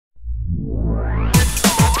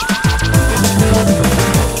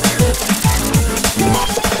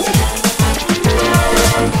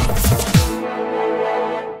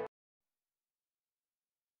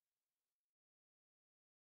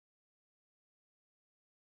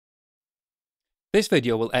This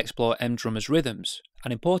video will explore MDrummer's rhythms,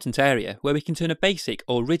 an important area where we can turn a basic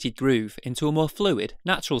or rigid groove into a more fluid,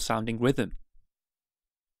 natural sounding rhythm.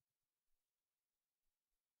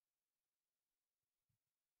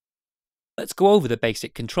 Let's go over the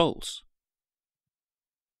basic controls.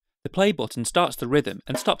 The play button starts the rhythm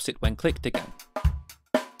and stops it when clicked again.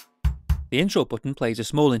 The intro button plays a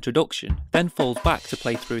small introduction, then falls back to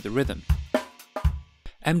play through the rhythm.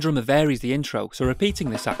 MDrummer varies the intro, so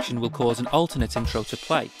repeating this action will cause an alternate intro to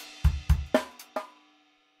play.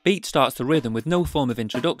 Beat starts the rhythm with no form of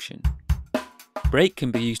introduction. Break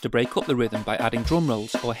can be used to break up the rhythm by adding drum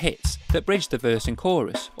rolls or hits that bridge the verse and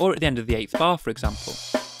chorus, or at the end of the 8th bar for example.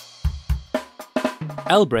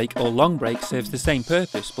 L break or long break serves the same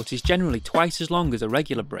purpose but is generally twice as long as a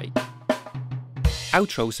regular break.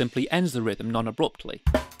 Outro simply ends the rhythm non-abruptly.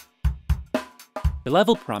 The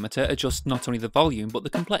level parameter adjusts not only the volume but the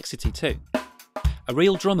complexity too. A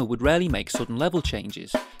real drummer would rarely make sudden level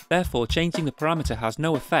changes, therefore changing the parameter has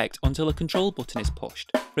no effect until a control button is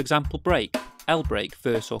pushed, for example break, L break,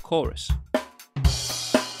 verse or chorus.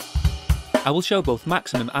 I will show both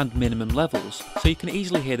maximum and minimum levels so you can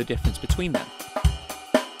easily hear the difference between them.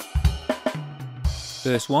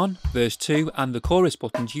 Verse 1, Verse 2 and the chorus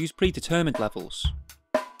buttons use predetermined levels.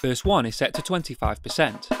 Verse 1 is set to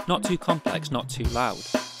 25%, not too complex, not too loud.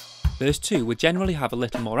 Verse 2 would generally have a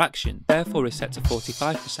little more action, therefore is set to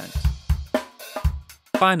 45%.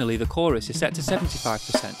 Finally, the chorus is set to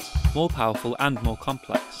 75%, more powerful and more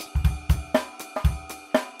complex.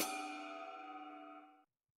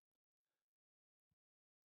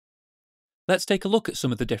 Let's take a look at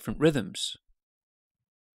some of the different rhythms.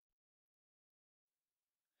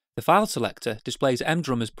 The file selector displays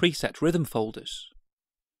MDrummer's preset rhythm folders.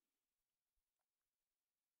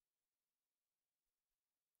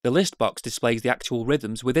 The list box displays the actual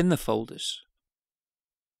rhythms within the folders.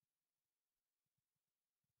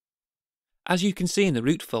 As you can see in the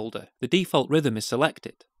root folder, the default rhythm is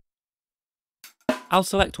selected. I'll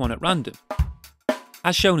select one at random.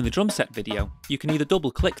 As shown in the drum set video, you can either double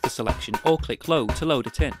click the selection or click load to load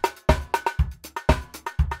it in.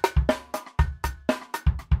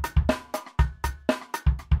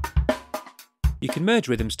 You can merge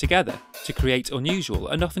rhythms together to create unusual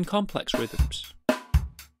and often complex rhythms.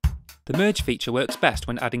 The merge feature works best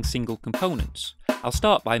when adding single components. I'll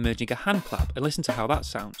start by merging a hand clap and listen to how that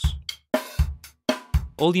sounds.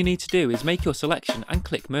 All you need to do is make your selection and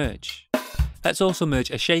click merge. Let's also merge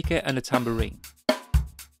a shaker and a tambourine.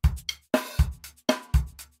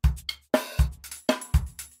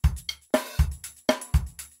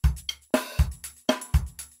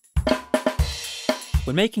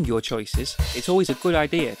 When making your choices, it's always a good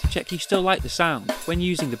idea to check you still like the sound when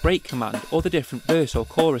using the break command or the different verse or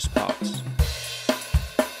chorus parts.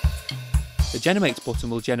 The Generate button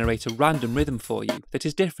will generate a random rhythm for you that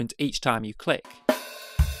is different each time you click.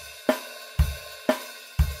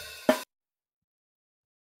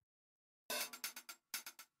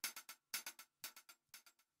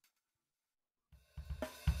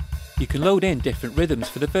 You can load in different rhythms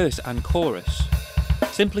for the verse and chorus.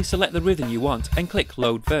 Simply select the rhythm you want and click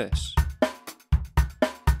Load Verse.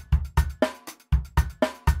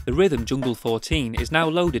 The rhythm Jungle 14 is now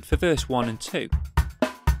loaded for verse 1 and 2.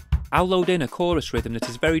 I'll load in a chorus rhythm that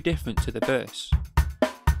is very different to the verse.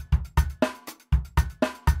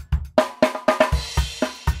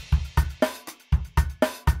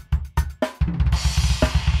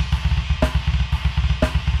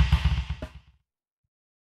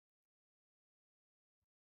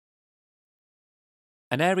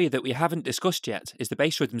 An area that we haven't discussed yet is the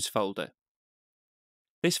bass rhythms folder.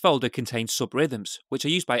 This folder contains sub-rhythms, which are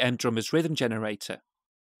used by MDrummer's rhythm generator.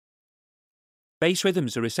 Bass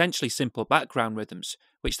rhythms are essentially simple background rhythms,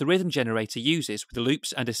 which the rhythm generator uses with the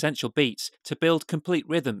loops and essential beats to build complete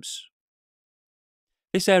rhythms.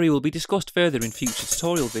 This area will be discussed further in future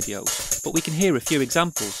tutorial videos, but we can hear a few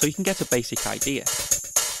examples so you can get a basic idea.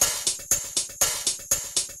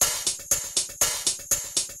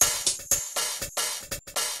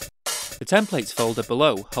 The templates folder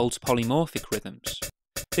below holds polymorphic rhythms.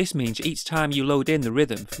 This means each time you load in the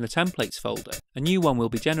rhythm from the templates folder, a new one will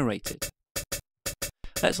be generated.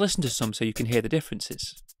 Let's listen to some so you can hear the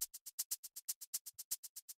differences.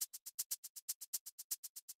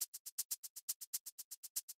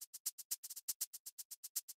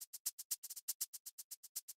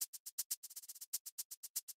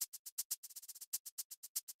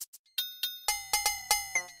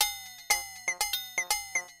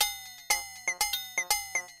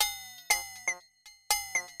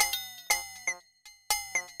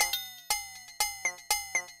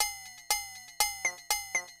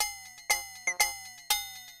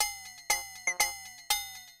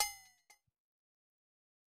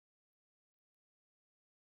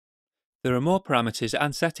 There are more parameters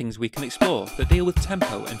and settings we can explore that deal with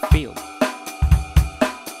tempo and feel.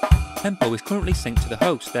 Tempo is currently synced to the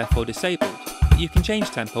host, therefore disabled, but you can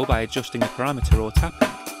change tempo by adjusting the parameter or tapping.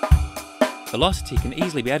 Velocity can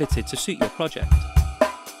easily be edited to suit your project.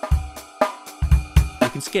 You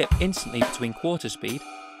can skip instantly between quarter speed,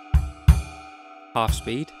 half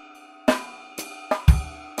speed,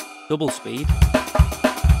 double speed,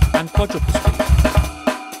 and quadruple speed.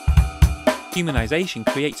 Humanization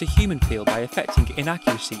creates a human feel by affecting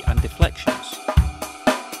inaccuracy and deflections.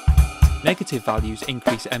 Negative values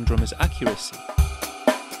increase MDrummer's accuracy.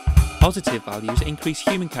 Positive values increase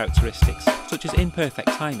human characteristics, such as imperfect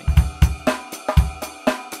timing.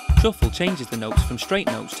 Shuffle changes the notes from straight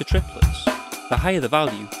notes to triplets. The higher the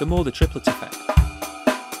value, the more the triplet effect.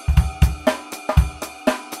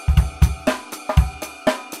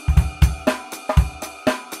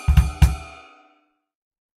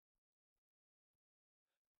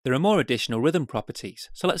 There are more additional rhythm properties,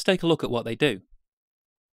 so let's take a look at what they do.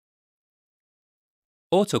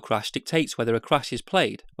 Auto crash dictates whether a crash is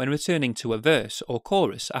played when returning to a verse or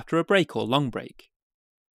chorus after a break or long break.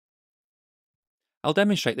 I'll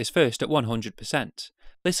demonstrate this first at 100%.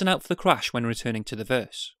 Listen out for the crash when returning to the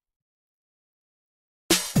verse.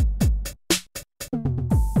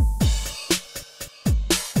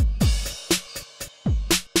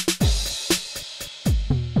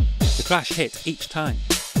 The crash hit each time.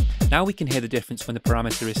 Now we can hear the difference when the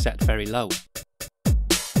parameter is set very low.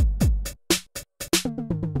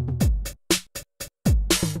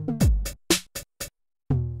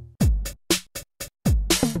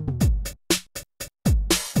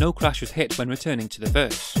 No crash was hit when returning to the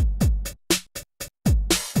verse.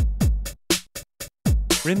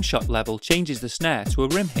 Rim shot level changes the snare to a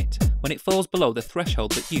rim hit when it falls below the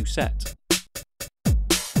threshold that you set.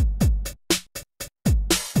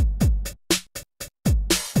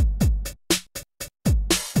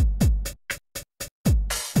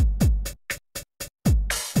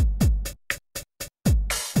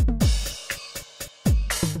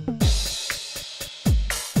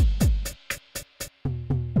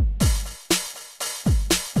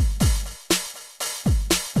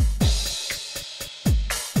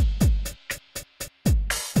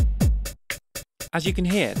 As you can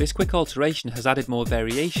hear, this quick alteration has added more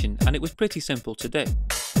variation, and it was pretty simple to do.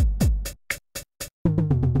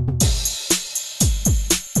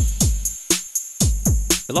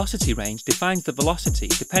 Velocity range defines the velocity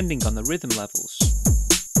depending on the rhythm levels.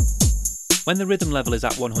 When the rhythm level is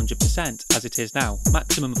at 100%, as it is now,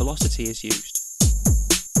 maximum velocity is used.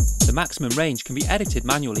 The maximum range can be edited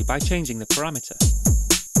manually by changing the parameter.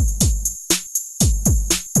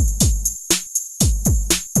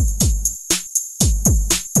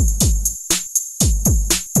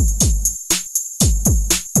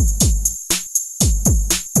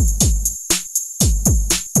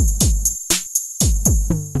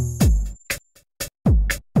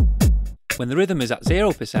 When the rhythm is at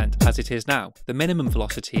 0%, as it is now, the minimum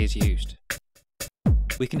velocity is used.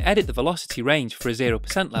 We can edit the velocity range for a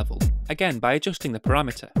 0% level, again by adjusting the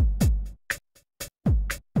parameter.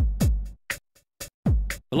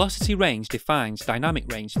 Velocity range defines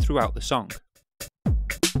dynamic range throughout the song.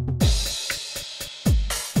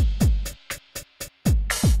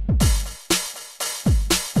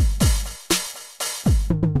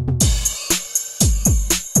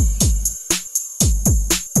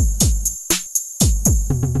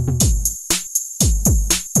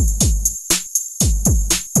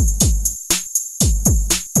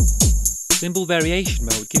 Cymbal variation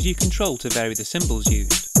mode gives you control to vary the cymbals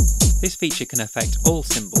used. This feature can affect all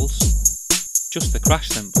cymbals, just the crash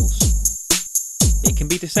cymbals. It can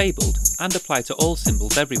be disabled and apply to all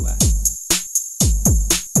cymbals everywhere.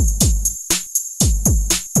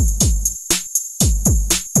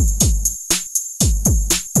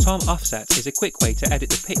 Tom offset is a quick way to edit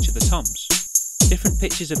the pitch of the toms. Different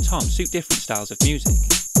pitches of tom suit different styles of music.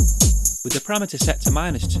 With the parameter set to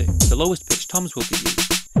 -2, the lowest pitched toms will be used.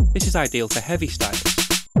 This is ideal for heavy styles.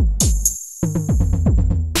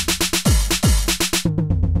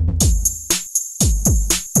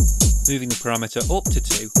 Moving the parameter up to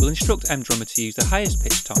 2 will instruct MDrummer to use the highest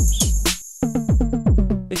pitched toms.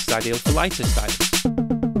 This is ideal for lighter styles.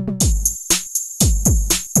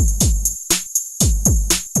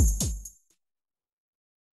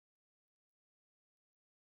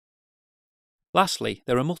 Lastly,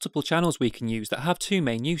 there are multiple channels we can use that have two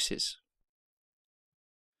main uses.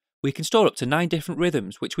 We can store up to 9 different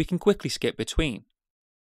rhythms which we can quickly skip between.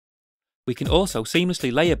 We can also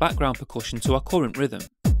seamlessly layer background percussion to our current rhythm.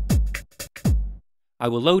 I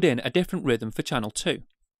will load in a different rhythm for channel 2.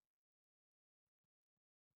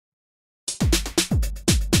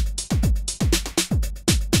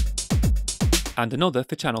 and another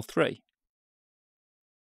for channel 3.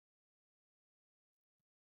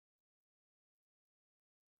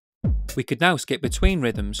 We could now skip between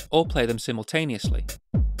rhythms or play them simultaneously.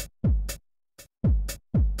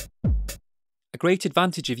 A great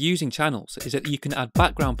advantage of using channels is that you can add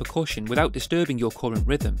background percussion without disturbing your current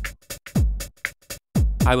rhythm.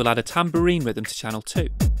 I will add a tambourine rhythm to channel 2.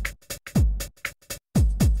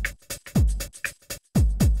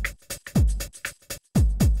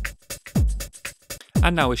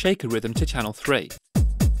 And now a shaker rhythm to channel 3.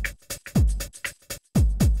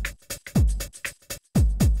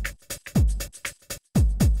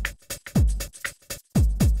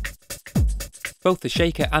 Both the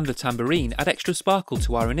shaker and the tambourine add extra sparkle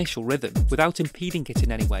to our initial rhythm without impeding it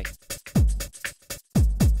in any way.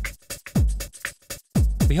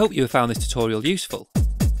 We hope you have found this tutorial useful.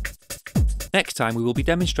 Next time we will be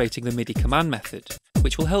demonstrating the MIDI command method,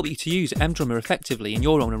 which will help you to use MDrummer effectively in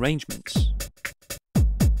your own arrangements.